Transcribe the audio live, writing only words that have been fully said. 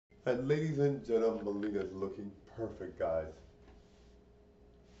And ladies and gentlemen, Melina's looking perfect, guys.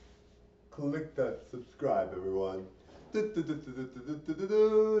 Click that subscribe, everyone.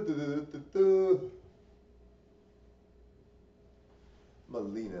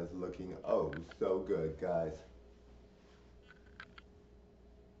 Melina's looking oh so good, guys.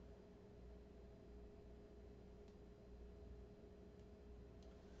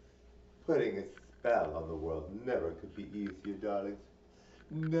 Putting a spell on the world never could be easier, darlings.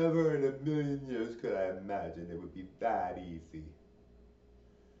 Never in a million years could I imagine it would be that easy.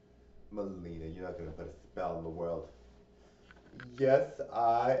 Melina, you're not gonna put a spell on the world. Yes,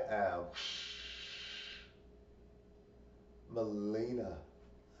 I am. Melina.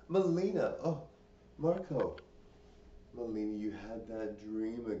 Melina. Oh, Marco. Melina, you had that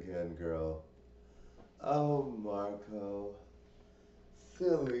dream again, girl. Oh, Marco.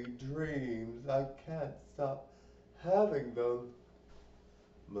 Silly dreams. I can't stop having them.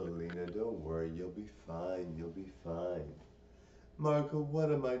 Melina, don't worry. You'll be fine. You'll be fine. Marco,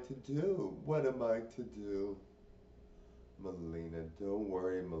 what am I to do? What am I to do? Melina, don't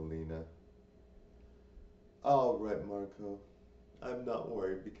worry, Melina. All right, Marco. I'm not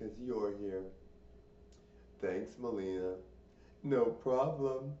worried because you're here. Thanks, Melina. No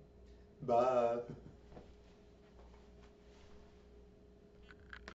problem. Bye.